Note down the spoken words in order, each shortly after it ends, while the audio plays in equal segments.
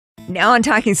Now on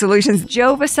Talking Solutions,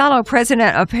 Joe Vassallo,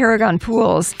 president of Paragon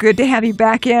Pools. Good to have you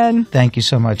back in. Thank you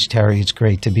so much, Terry. It's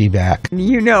great to be back.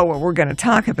 You know what we're going to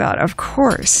talk about, of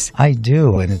course. I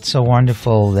do, and it's so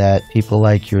wonderful that people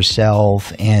like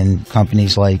yourself and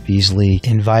companies like Beasley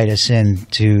invite us in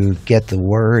to get the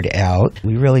word out.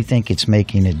 We really think it's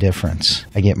making a difference.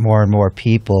 I get more and more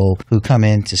people who come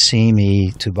in to see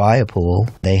me to buy a pool.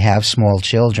 They have small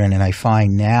children, and I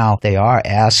find now they are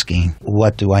asking,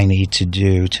 what do I need to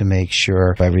do to make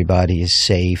sure everybody is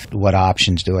safe? What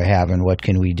options do I have, and what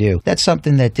can we do? That's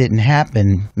something that didn't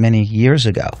happen many years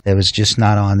ago. That was just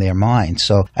not on their mind.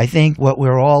 So I think what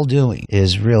we're all doing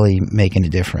is really making a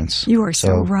difference. You are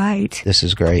so right. This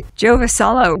is great. Joe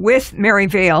Vassallo with Mary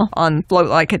Vail on Float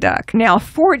Like a Duck. Now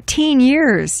 14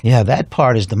 years. Yeah, that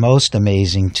part is the most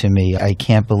amazing to me. I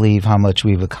can't believe how much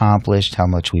we've accomplished, how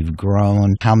much we've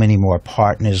grown, how many more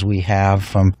partners we have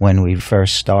from when we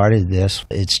first started this.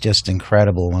 It's just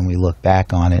incredible when we look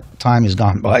back on it. Time has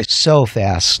gone by so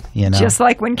fast, you know. Just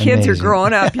like when kids are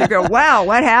growing up, you go, wow,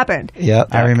 what happened?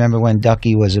 Yep. I remember when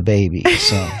Ducky was a baby.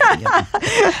 So, yeah.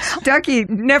 Ducky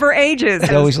never ages.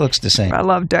 It always looks the same. I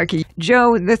love Ducky.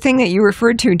 Joe, the thing that you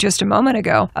referred to just a moment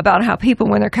ago about how people,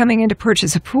 when they're coming in to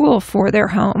purchase a pool for their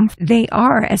home, they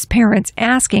are, as parents,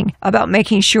 asking about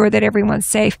making sure that everyone's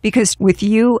safe, because with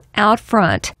you out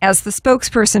front as the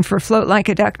spokesperson for Float Like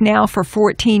a Duck now for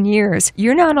 14 years,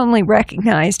 you're not only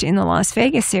recognized in the Las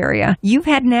Vegas area, you've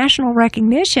had national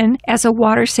recognition as a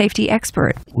water safety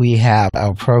expert. We have.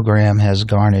 Our program has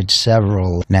garnered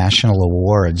several national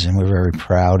awards, and we're very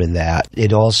proud of that.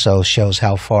 It also shows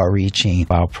how far-reaching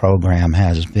our program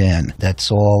has been.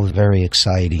 That's all very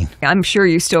exciting. I'm sure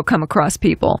you still come across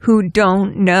people who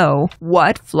don't know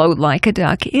what Float Like a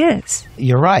Duck is.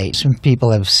 You're right. Some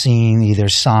people have seen either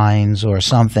signs or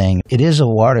something. It is a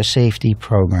water safety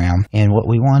program, and what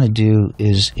we want to do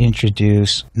is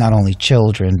introduce not only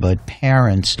children but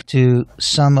parents to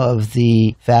some of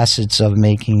the facets of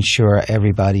making sure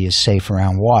everybody is safe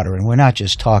around water. And we're not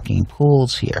just talking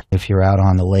pools here. If you're out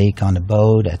on the lake, on the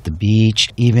boat, at the beach,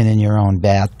 even in your own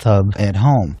bathtub at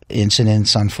home,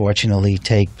 incidents unfortunately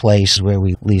take place where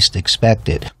we least expect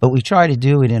it. But we try to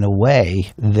do it in a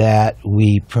way that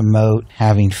we promote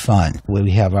having fun.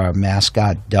 We have our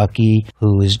mascot Ducky,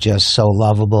 who is just so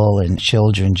lovable, and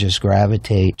children just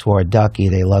gravitate toward Ducky.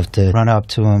 They love to run up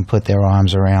to him, put their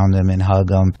arms around him, and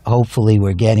hug him. Hopefully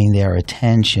we're getting their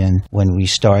attention when we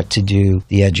start to do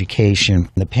the education.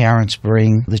 The parents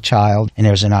bring the child, and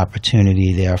there's an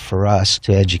opportunity there for us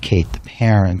to educate the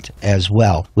parent as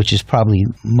well, which is probably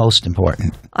most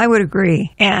important. I would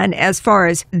agree. And as far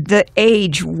as the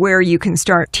age where you can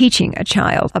start teaching a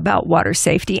child about water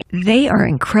safety, they are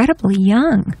incredibly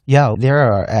young. Yeah, there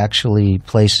are actually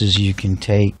places you can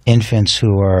take infants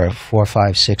who are 4,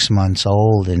 5, 6 months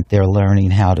old, and they're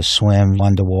learning how to swim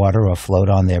underwater or float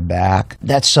on their back.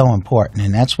 That's so important,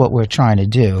 and that's what we're trying to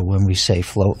do when we say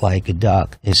float like a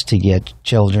duck, is to get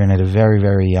children at a very,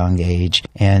 very young age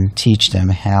and teach them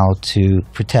how to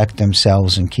protect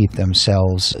themselves and keep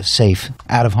themselves safe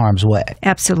out of harm's way.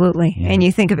 Absolutely. Yeah. And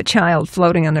you think of a child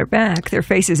floating on their back, their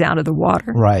face is out of the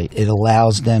water. Right. It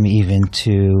allows them even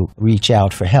to reach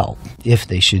out for help if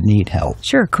they should need help.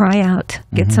 Sure, cry out.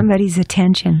 Get somebody's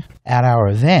attention. At our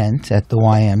event at the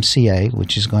YMCA,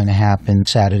 which is going to happen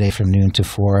Saturday from noon to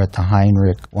 4 at the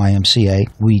Heinrich YMCA,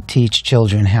 we teach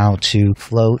children how to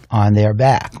float on their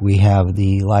back. We have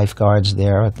the lifeguards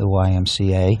there at the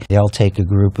YMCA. They'll take a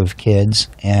group of kids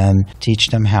and teach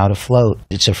them how to float.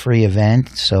 It's a free event,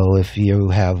 so if you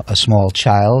have a small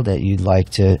child that you'd like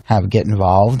to have get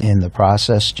involved in the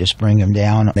process, just bring them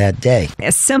down that day.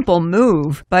 A simple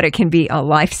move, but it can be a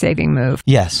life-saving move.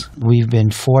 Yes. We've been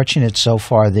fortunate so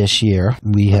far this year.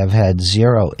 We have had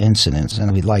 0 incidents,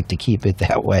 and we'd like to keep it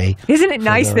that way. Isn't it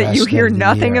nice that you hear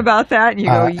nothing about that? And you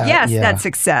go, yes, yeah. That's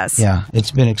success. Yeah,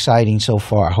 it's been exciting so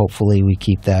far. Hopefully we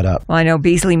keep that up. Well, I know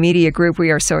Beasley Media Group,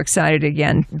 we are so excited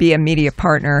again, be a media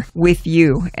partner with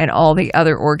you and all the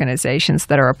other organizations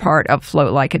that are a part of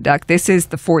Float Like a Duck. This is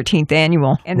the 14th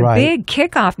annual, and the big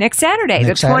kickoff next Saturday,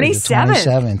 the 27th. The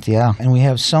 27th, yeah. And we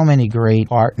have so many great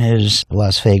partners,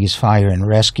 Las Vegas Fire and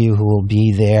Rescue, who will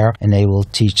be there, and they will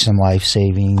teach some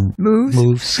life-saving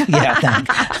moves. Yeah,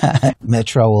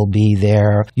 Metro will be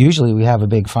there. Usually we have a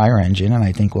big fire engine, and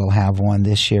I think we'll have one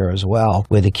this year as well,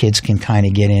 where the kids can kind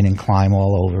of get in and climb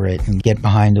all over it and get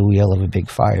behind the wheel of a big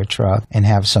fire truck and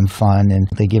have some fun. And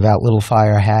they give out little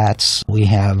fire hats. We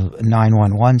have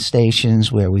 911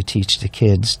 stations where we teach the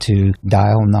kids to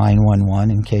dial 911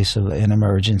 in case of an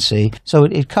emergency. So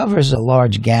it covers a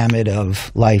large gamut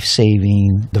of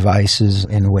life-saving devices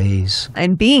and ways.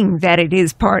 And being that it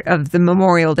is part part of the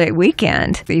Memorial Day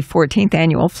weekend, the 14th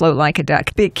annual Float Like a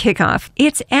Duck big kickoff.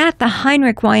 It's at the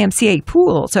Heinrich YMCA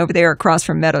pools over there across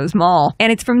from Meadows Mall,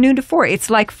 and it's from noon to 4. It's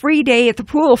like free day at the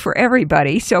pool for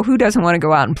everybody, so who doesn't want to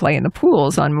go out and play in the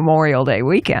pools on Memorial Day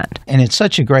weekend? And it's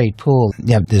such a great pool.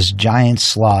 You have this giant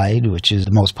slide, which is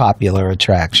the most popular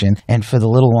attraction, and for the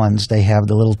little ones, they have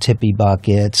the little tippy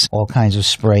buckets, all kinds of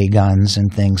spray guns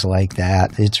and things like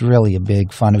that. It's really a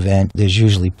big fun event. There's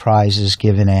usually prizes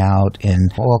given out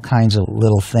and all kinds of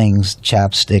little things,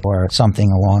 chapstick or something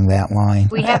along that line.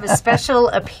 We have a special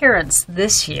appearance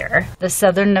this year. The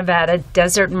Southern Nevada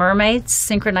Desert Mermaids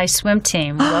Synchronized Swim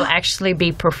Team will actually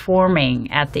be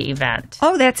performing at the event.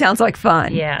 Oh, that sounds like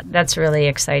fun. Yeah, that's really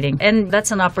exciting. And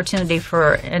that's an opportunity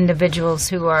for individuals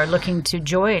who are looking to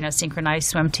join a synchronized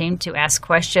swim team to ask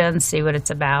questions, see what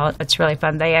it's about. It's really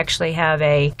fun. They actually have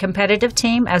a competitive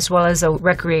team as well as a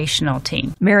recreational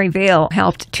team. Mary Vail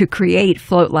helped to create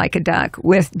Float Like a Duck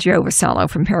with Joe Vassallo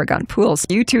from Paragon Pools.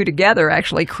 You two together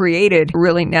actually created a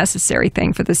really necessary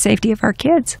thing for the safety of our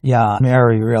kids. Yeah,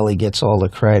 Mary really gets all the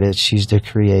credit. She's the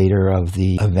creator of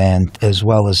the event as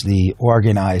well as the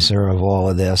organizer of all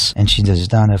of this. And she has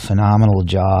done a phenomenal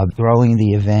job growing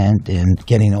the event and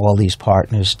getting all these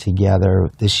partners together.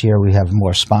 This year we have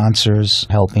more sponsors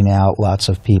helping out, lots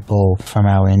of people from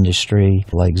our industry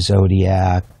like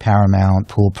Zodiac, Paramount,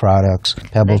 Pool Products,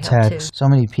 Pebble Tech. So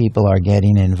many people are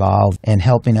getting involved and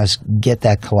helping us get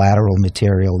that collateral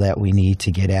material that we need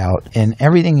to get out. And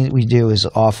everything that we do is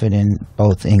often in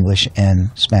both English and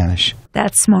Spanish.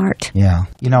 That's smart. Yeah.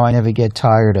 You know, I never get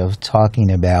tired of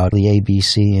talking about the A, B,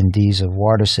 C, and D's of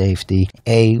water safety.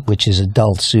 A, which is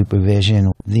adult supervision,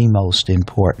 the most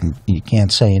important. You can't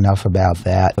say enough about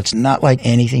that. It's not like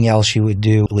anything else you would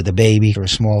do with a baby or a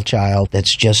small child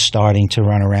that's just starting to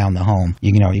run around the home.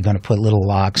 You know, you're going to put little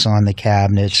locks on the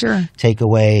cabinets, sure, take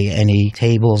away any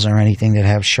tables or anything that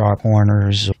have sharp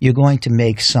corners. You're going to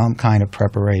make some kind of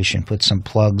preparation, put some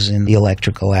plugs in the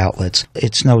electrical outlets.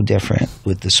 It's no different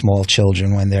with the small children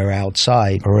when they're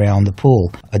outside around the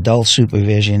pool. Adult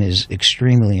supervision is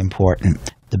extremely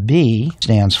important. The B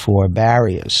stands for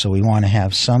barriers, so we want to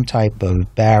have some type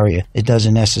of barrier. It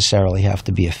doesn't necessarily have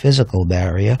to be a physical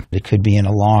barrier. It could be an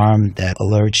alarm that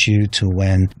alerts you to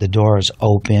when the door is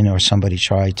open or somebody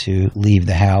tried to leave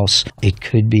the house. It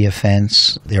could be a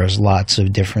fence. There's lots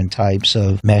of different types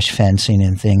of mesh fencing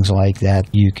and things like that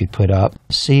you could put up.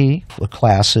 C for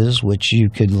classes, which you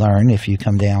could learn if you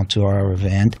come down to our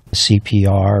event,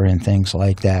 CPR and things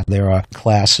like that. There are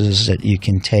classes that you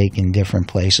can take in different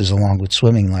places along with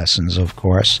swimming lessons, of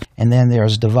course. And then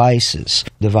there's devices.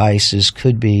 Devices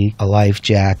could be a life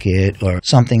jacket or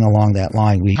something along that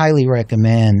line. We highly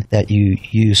recommend that you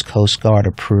use Coast Guard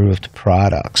approved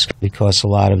products because a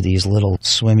lot of these little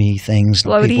swimmy things,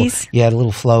 floaties, the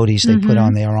little floaties they put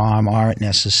on their arm aren't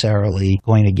necessarily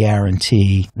going to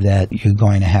guarantee that you're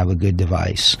going to have a good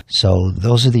device. So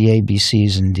those are the A, B,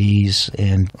 C's, and D's.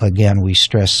 And again, we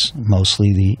stress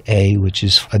mostly the A, which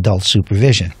is adult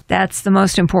supervision. That's the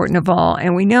most important of all.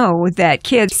 And we know that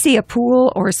kids see a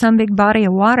pool or some big body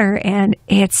of water, and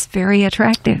it's very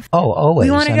attractive. Oh, always.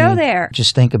 We want to go there.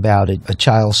 Just think about it. A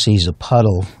child sees a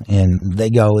puddle, and they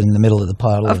go in the middle of the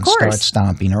puddle and start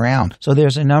stomping around. So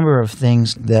there's a number of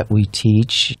things that we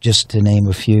teach. Just to name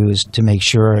a few is to make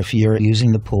sure if you're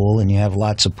using the pool and you have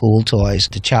lots of pool toys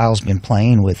the child's been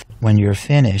playing with, when you're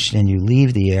finished and you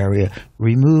leave the area,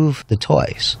 remove the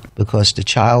toys because the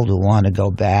child will want to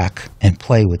go back and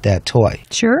play with that toy.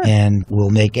 Sure. And will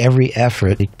make every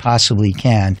effort it possibly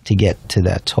can to get to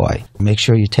that toy. Make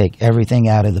sure you take everything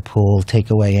out of the pool, take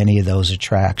away any of those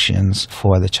attractions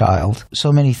for the child.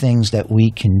 So many things that we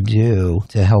can do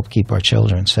to help keep our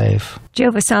children safe. Joe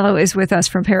Vassallo is with us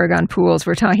from Paragon Pools.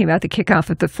 We're talking about the kickoff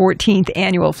of the 14th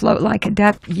annual Float Like a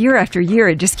Duck. Year after year,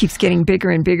 it just keeps getting bigger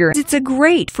and bigger. It's a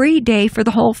great free day for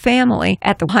the whole family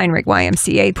at the Heinrich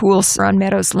YMCA pools on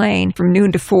Meadows Lane from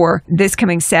noon to 4 this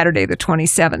coming Saturday, the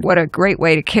 27th. What a great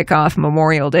way to kick off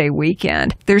Memorial Day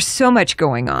weekend. There's so much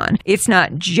going on. It's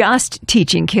not just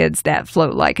teaching kids that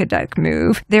Float Like a Duck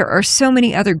move. There are so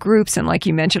many other groups, and like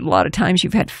you mentioned, a lot of times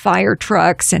you've had fire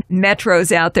trucks and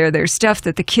metros out there. There's stuff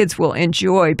that the kids will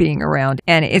enjoy being around,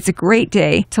 and it's a great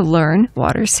day to learn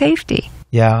water safety.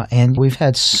 Yeah, and we've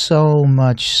had so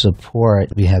much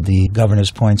support. We had the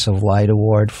Governor's Points of Light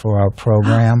Award for our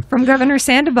program. From Governor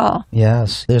Sandoval.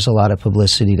 Yes, there's a lot of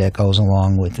publicity that goes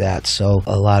along with that, so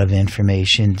a lot of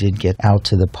information did get out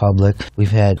to the public.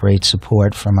 We've had great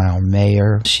support from our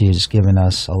mayor. She's given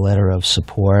us a letter of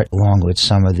support, along with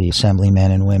some of the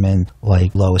assemblymen and women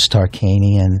like Lois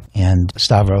Tarkanian and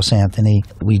Stavros Anthony.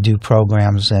 We do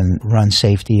programs and run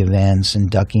safety events, and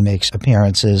Ducky makes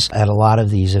appearances at a lot of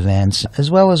these events. as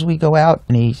well as we go out.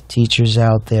 Any teachers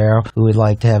out there who would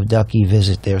like to have Ducky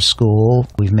visit their school,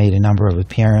 we've made a number of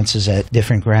appearances at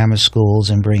different grammar schools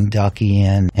and bring Ducky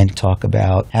in and talk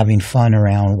about having fun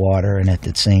around water and at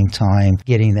the same time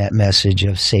getting that message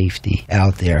of safety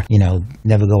out there. You know,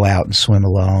 never go out and swim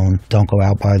alone. Don't go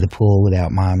out by the pool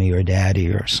without mommy or daddy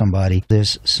or somebody.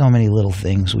 There's so many little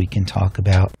things we can talk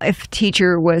about. If a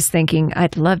teacher was thinking,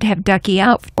 I'd love to have Ducky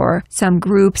out, or some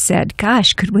group said,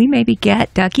 gosh, could we maybe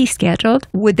get Ducky scheduled?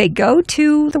 Would they go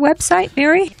to the website,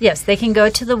 Mary? Yes, they can go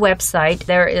to the website.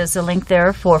 There is a link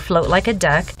there for Float Like a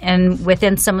Duck. And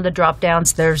within some of the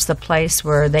drop-downs, there's the place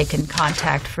where they can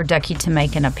contact for Ducky to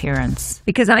make an appearance.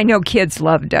 Because I know kids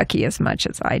love Ducky as much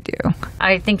as I do.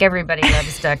 I think everybody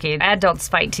loves Ducky. Adults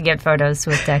fight to get photos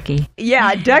with Ducky.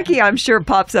 Yeah, Ducky, I'm sure,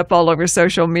 pops up all over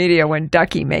social media when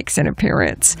Ducky makes an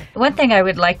appearance. One thing I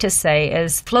would like to say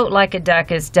is Float Like a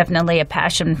Duck is definitely a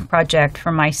passion project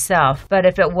for myself. But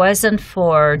if it wasn't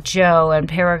for Joe and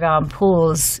Paragon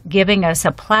Pools giving us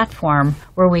a platform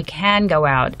where we can go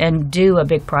out and do a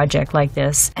big project like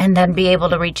this and then be able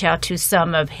to reach out to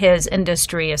some of his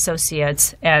industry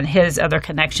associates and his other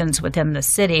connections within the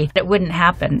city, it wouldn't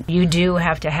happen. You do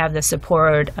have to have the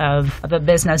support of a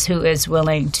business who is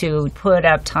willing to put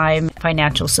up time,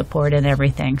 financial support, and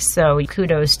everything. So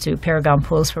kudos to Paragon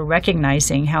Pools for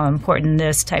recognizing how important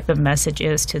this type of message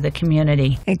is to the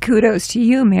community. And kudos to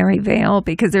you, Mary Vail,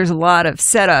 because there's a lot of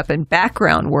setup and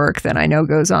background work that I know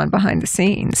goes on behind the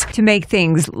scenes to make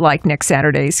things like next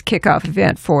Saturday's kickoff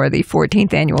event for the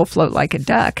 14th annual Float Like a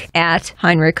Duck at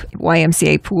Heinrich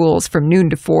YMCA Pools from noon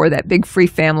to 4, that big free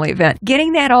family event.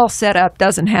 Getting that all set up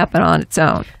doesn't happen on its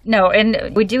own. No,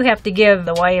 and we do have to give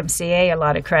the YMCA a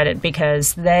lot of credit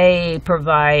because they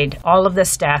provide all of the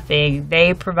staffing,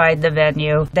 they provide the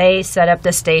venue, they set up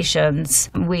the stations.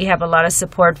 We have a lot of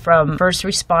support from first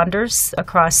responders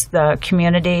across the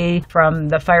community, from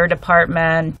the fire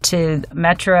department to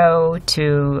Metro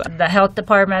to the health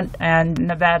department, and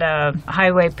Nevada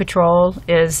Highway Patrol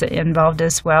is involved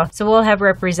as well. So we'll have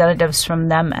representatives from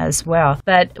them as well.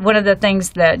 But one of the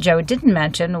things that Joe didn't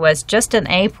mention was just in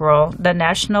April, the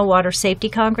National Water Safety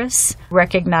Congress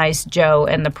recognized Joe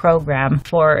and the program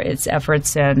for its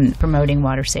efforts in promoting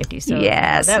water safety. So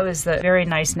yes, that was a very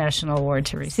nice national award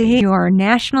to receive. See, you are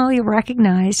nationally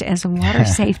recognized as a water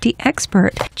safety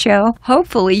expert. Joe,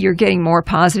 hopefully you're getting more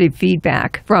positive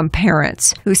feedback from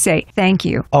parents who say thank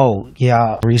you. Oh,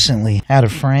 yeah. Recently had a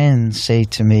friend say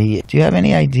to me, do you have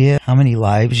any idea how many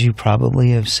lives you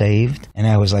probably have saved? And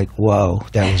I was like, whoa,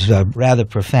 that was a rather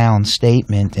profound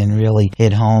statement and really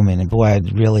hit home. And boy,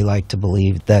 I'd really like to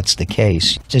believe that's the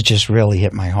case. It just really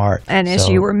hit my heart. And as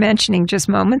you were mentioning just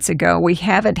moments ago, we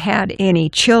haven't had any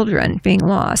children being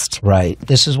lost. Right.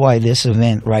 This is why this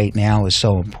event right now is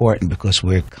so important, because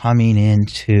we're coming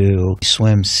into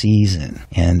swim season.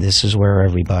 And this is where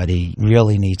everybody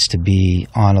really needs to be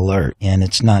on alert. And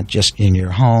it's not just in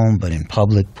your home, but in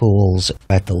public pools,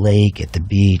 at the lake, at the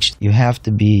beach. You have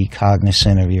to be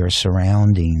cognizant of your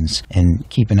surroundings and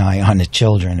keep an eye on the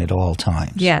children at all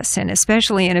times. Yes, and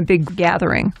especially in a big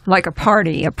gathering, like a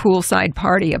party, a poolside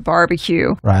party, a barbecue.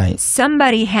 Right.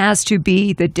 Somebody has to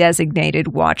be the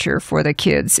designated watcher for the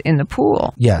kids in the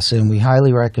pool. Yes, and we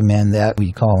highly recommend that.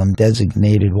 We call them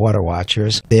designated water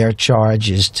watchers. Their charge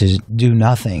is to do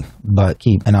nothing but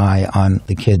keep an eye on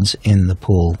the kids in the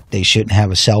pool. They shouldn't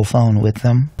have a cell phone with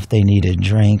them. If they need a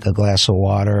drink, a glass of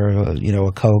water,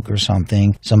 a Coke or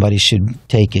something, somebody should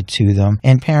take it to them.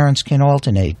 And parents can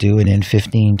alternate, do it in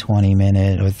 15,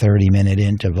 20-minute or 30-minute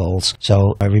intervals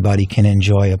so everybody can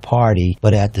enjoy a party.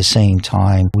 But at the same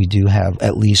time, we do have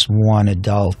at least one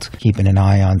adult keeping an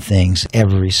eye on things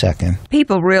every second.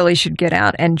 People really should get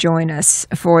out and join us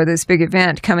for this big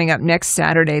event coming up next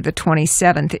Saturday, the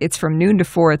 27th. It's from noon to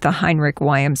 4 at the Heinrich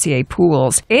YMCA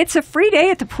Pools. It's a free day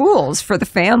at the pools for the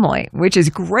family, which is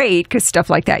great because stuff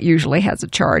like that usually has a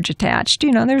charge attached.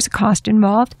 There's a cost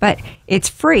involved, but it's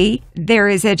free. There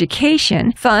is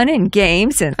education, fun, and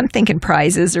games, and I'm thinking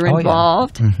prizes are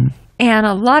involved. Yeah. Mm-hmm. And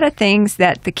a lot of things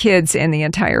that the kids and the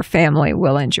entire family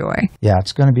will enjoy. Yeah,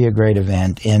 it's going to be a great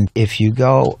event. And if you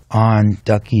go on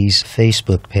Ducky's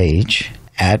Facebook page,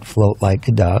 at Float Like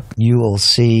a Duck, you will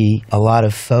see a lot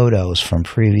of photos from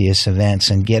previous events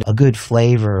and get a good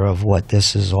flavor of what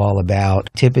this is all about.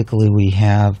 Typically, we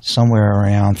have somewhere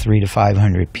around 300 to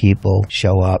 500 people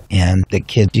show up, and the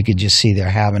kids, you could just see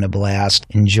they're having a blast,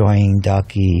 enjoying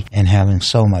Ducky, and having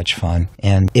so much fun.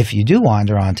 And if you do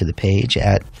wander onto the page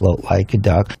at Float Like a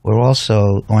Duck, we're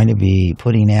also going to be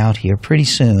putting out here pretty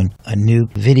soon a new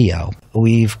video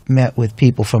We've met with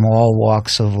people from all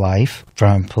walks of life,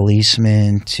 from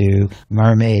policemen to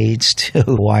mermaids to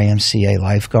YMCA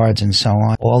lifeguards and so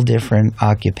on, all different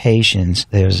occupations.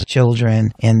 There's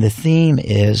children, and the theme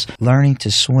is learning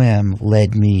to swim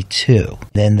led me to.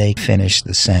 Then they finish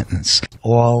the sentence,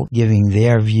 all giving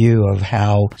their view of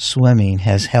how swimming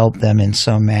has helped them in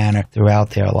some manner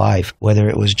throughout their life, whether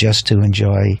it was just to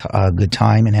enjoy a good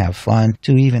time and have fun,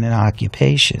 to even an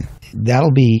occupation.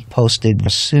 That'll be posted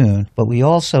soon, but we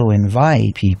also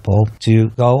invite people to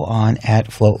go on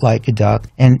at Float Like a Duck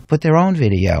and put their own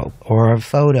video or a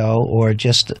photo or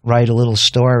just write a little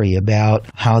story about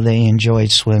how they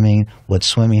enjoyed swimming, what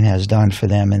swimming has done for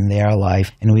them in their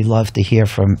life, and we'd love to hear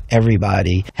from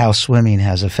everybody how swimming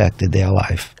has affected their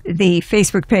life. The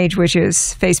Facebook page, which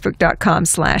is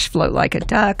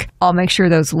facebook.com/floatlikeaduck. I'll make sure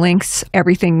those links,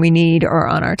 everything we need, are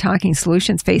on our Talking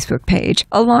Solutions Facebook page,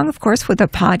 along, of course, with a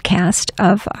podcast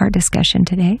of our discussion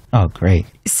today. Oh, great.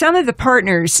 Some of the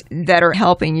partners that are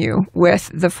helping you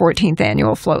with the 14th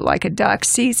annual Float Like a Duck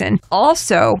season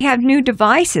also have new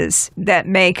devices that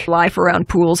make life around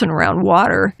pools and around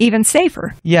water even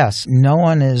safer. Yes, no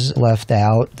one is left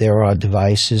out. There are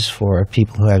devices for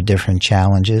people who have different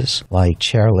challenges, like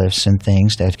chairlifts and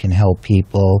things that can help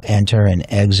people enter and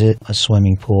exit a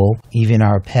swimming pool. Even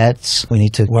our pets, we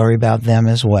need to worry about them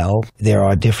as well. There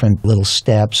are different little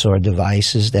steps or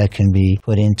devices that can be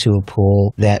put into a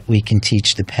pool that we can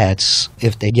teach the pets.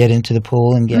 If they get into the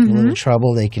pool and get in a little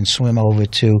trouble, they can swim over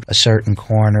to a certain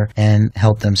corner and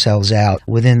help themselves out.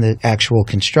 Within the actual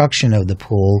construction of the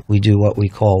pool, we do what we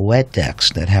call wet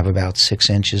decks that have about 6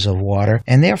 inches of water.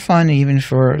 And they're fun even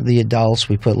for the adults.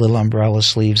 We put little umbrella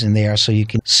sleeves in there so you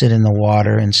can sit in the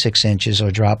water in 6 inches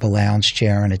or drop a lounge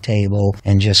chair on a table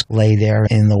and just lay there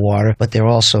in the water. But they're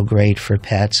also great for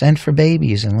pets and for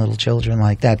babies and little children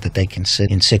like that they can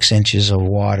sit in 6 inches of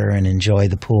water and enjoy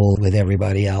the pool with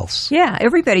everybody else. Yeah,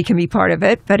 everybody can be part of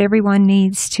it, but everyone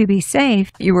needs to be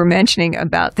safe. You were mentioning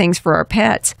about things for our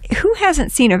pets. Who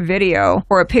hasn't seen a video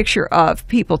or a picture of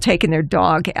people taking their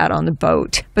dog out on the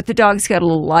boat, but the dog's got a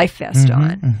little life vest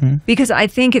on? Because I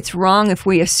think it's wrong if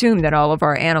we assume that all of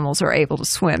our animals are able to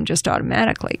swim just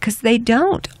automatically, because they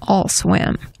don't all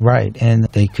swim. Right, and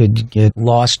they could get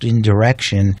lost in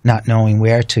direction, not knowing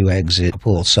where to exit the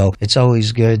pool. So it's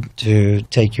always good to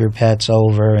take your pets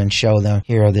over and show them,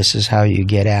 here, this is how you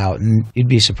get out. And you'd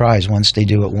be surprised, once they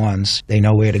do it once, they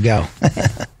know where to go.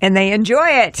 And they enjoy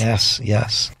it. Yes,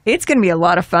 yes. It's going to be a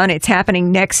lot of fun. It's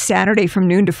happening next Saturday from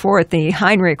noon to 4 at the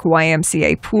Heinrich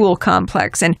YMCA pool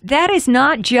complex. And that is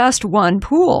not just one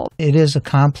pool. It is a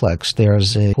complex.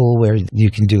 There's a pool where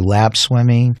you can do lap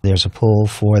swimming. There's a pool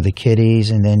for the kiddies.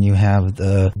 And then you have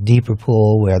the deeper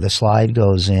pool where the slide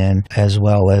goes in, as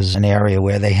well as an area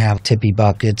where they have tippy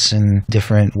buckets and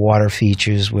different water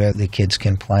features where the kids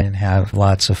can play and have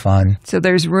lots of fun. So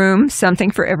there's room, something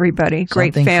for everybody.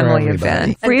 Great family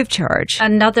event, free of charge.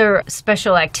 Another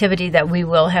special activity that we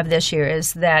will have this year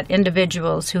is that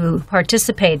individuals who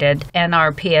participated in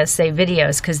our PSA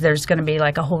videos, because there's going to be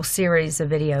like a whole series of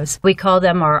videos, we call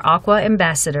them our Aqua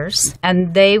Ambassadors,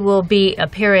 and they will be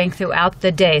appearing throughout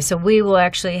the day. So we will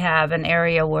actually have an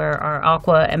area where our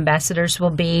Aqua Ambassadors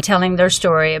will be telling their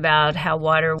story about how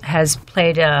water has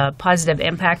played a positive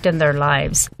impact in their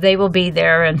lives. They will be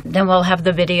there, and then we'll have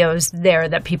the videos there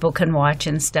that people can watch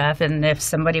and stuff. And if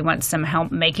somebody wants some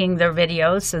help making their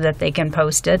videos so that they can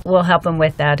post it, we'll help them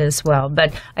with that as well.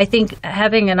 But I think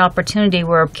having an opportunity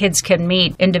where kids can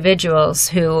meet individuals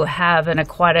who have an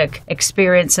aquatic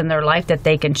experience in their life that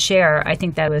they can share, I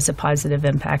think that was a positive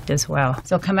impact as well.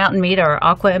 So come out and meet our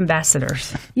Aqua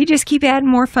Ambassadors. You just keep adding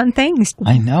more fun things.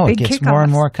 I know. Big it gets kickoffs. more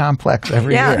and more complex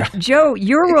every year. Joe,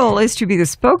 your role is to be the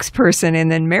spokesperson,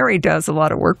 and then Mary does a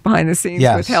lot of work behind the scenes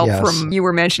with help from, you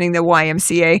were mentioning the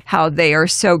YMCA, how they are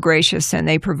so gracious and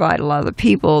they provide a lot of the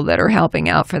people that are helping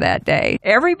out for that day.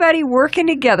 Everybody working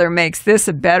together makes this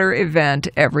a better event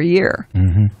every year.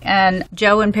 And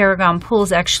Joe and Paragon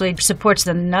Pools actually supports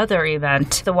another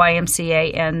event, the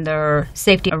YMCA and their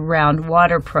Safety Around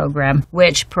Water program,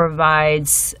 which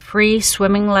provides free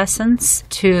swimming lessons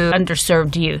to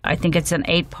underserved youth. I think it's an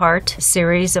 8-part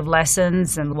series of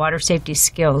lessons and water safety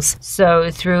skills. So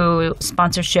through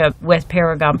sponsorship with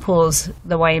Paragon Pools,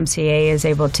 the YMCA is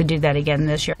able to do that again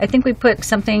this year. I think we put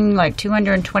something like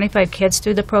 225 kids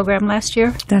through the program last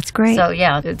year. That's great. So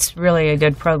yeah, it's really a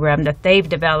good program that they've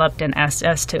developed and asked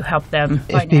us to help them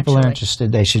financially. If people are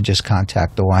interested, they should just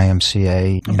contact the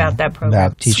YMCA about that program.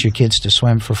 About teach your kids to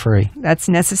swim for free. That's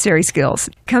necessary skills.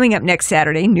 Coming up next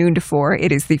Saturday, noon to 4,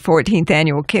 it is the 14th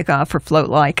annual kickoff for Float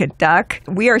Like a Duck.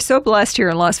 We are so blessed here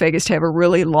in Las Vegas to have a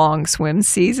really long swim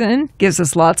season. Gives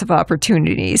us lots of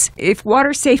opportunities. If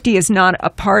water safety safety is not a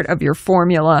part of your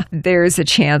formula, there's a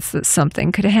chance that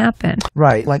something could happen.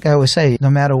 Right. Like I always say, no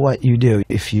matter what you do,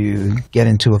 if you get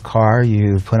into a car,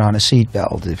 you put on a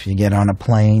seatbelt. If you get on a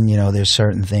plane, there's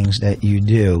certain things that you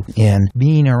do. And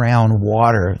being around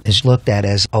water is looked at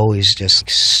as always just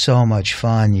so much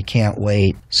fun. You can't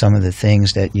wait. Some of the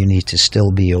things that you need to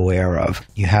still be aware of.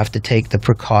 You have to take the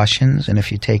precautions, and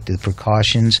if you take the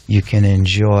precautions, you can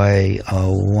enjoy a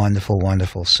wonderful,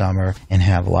 wonderful summer and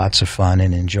have lots of fun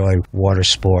and enjoy water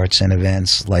sports and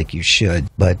events like you should.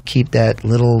 But keep that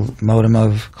little modicum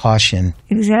of caution.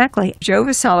 Exactly. Joe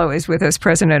Vassallo is with us,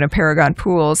 president of Paragon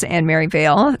Pools, and Mary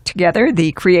Vail, together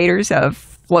the creators of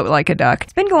Float Like a Duck.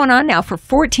 It's been going on now for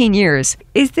 14 years.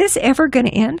 Is this ever going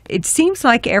to end? It seems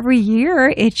like every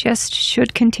year it just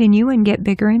should continue and get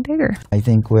bigger and bigger. I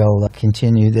think we'll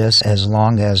continue this as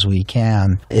long as we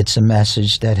can. It's a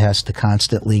message that has to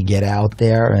constantly get out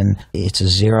there, and it's a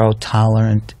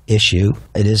zero-tolerant issue.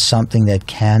 It is something that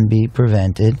can be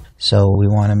prevented. So we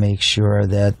want to make sure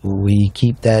that we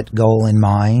keep that goal in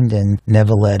mind and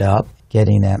never let up.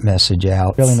 Getting that message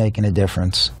out, really making a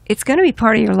difference. It's going to be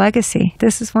part of your legacy.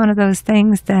 This is one of those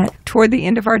things that toward the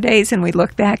end of our days and we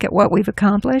look back at what we've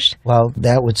accomplished. Well,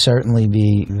 that would certainly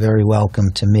be very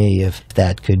welcome to me if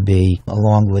that could be,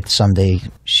 along with someday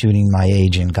shooting my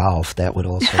age in golf. That would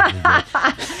also be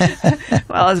good.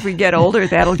 Well, as we get older,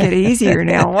 that'll get easier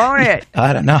now, won't it?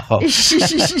 I don't know.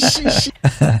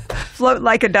 Float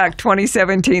Like a Duck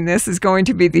 2017. This is going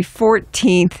to be the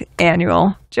 14th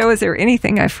annual. Joe, is there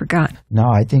anything I forgot? No,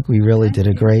 I think we really did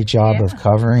a great job of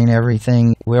covering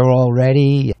everything. We're all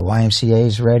ready.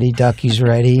 YMCA's ready. Ducky's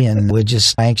ready. And we're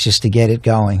just anxious to get it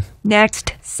going.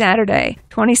 Next Saturday,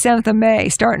 27th of May,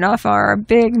 starting off our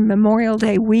big Memorial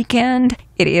Day weekend.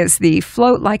 It is the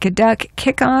Float Like a Duck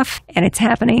kickoff, and it's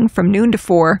happening from noon to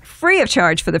 4, free of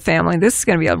charge for the family. This is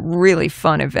going to be a really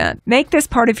fun event. Make this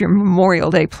part of your Memorial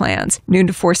Day plans. Noon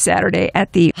to 4 Saturday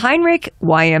at the Heinrich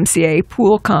YMCA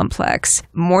Pool Complex.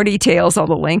 More details, all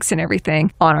the links and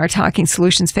everything on our Talking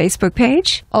Solutions Facebook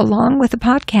page, along with the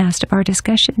podcast of our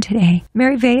discussion today.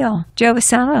 Mary Vail, Joe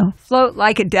Vassallo, Float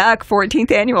Like a Duck,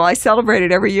 14th annual. I celebrate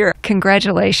it every year.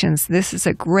 Congratulations. This is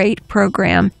a great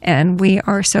program, and we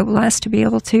are so blessed to be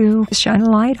able to shine a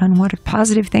light on what a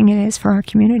positive thing it is for our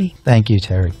community. Thank you,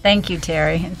 Terry. Thank you,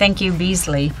 Terry. And thank you,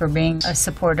 Beasley, for being a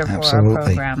supporter for our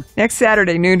program. Next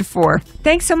Saturday, noon to 4.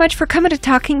 Thanks so much for coming to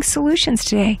Talking Solutions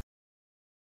today.